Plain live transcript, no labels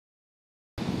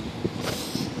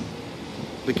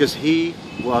because he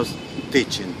was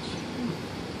teaching.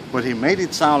 But he made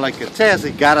it sound like a test.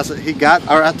 He got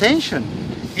our attention.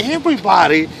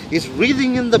 Everybody is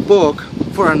reading in the book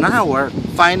for an hour,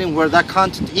 finding where that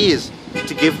content is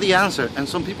to give the answer. And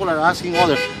some people are asking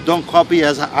others, don't copy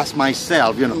as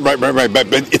myself, you know. Right.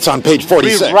 But it's on page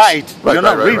 46. Rewrite,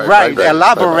 rewrite,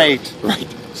 elaborate. Right.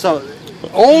 So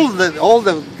all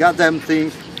the goddamn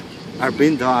things are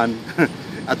being done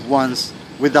at once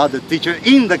without the teacher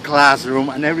in the classroom,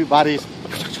 and everybody's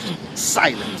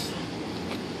silent.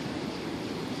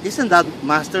 Isn't that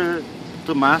master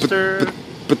to master?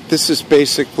 But this is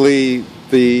basically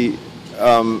the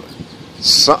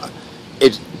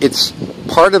it's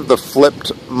part of the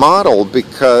flipped model,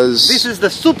 because this is the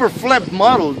super flipped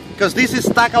model, because this is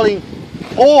tackling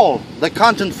all the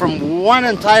content from one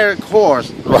entire course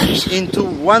into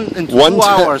 2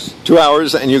 hours. 2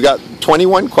 hours, and you got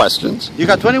 21 questions. You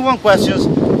got 21 questions.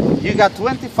 You got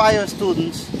 25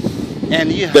 students,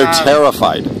 and they're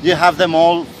terrified. You have them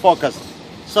all focused.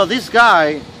 So this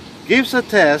guy gives a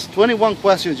test, 21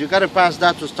 questions. You got to pass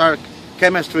that to start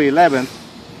chemistry 11th.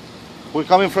 We're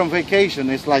coming from vacation.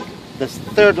 It's like the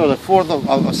 3rd or the 4th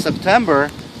of September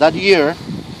that year,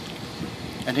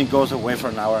 and he goes away for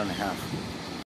an hour and a half.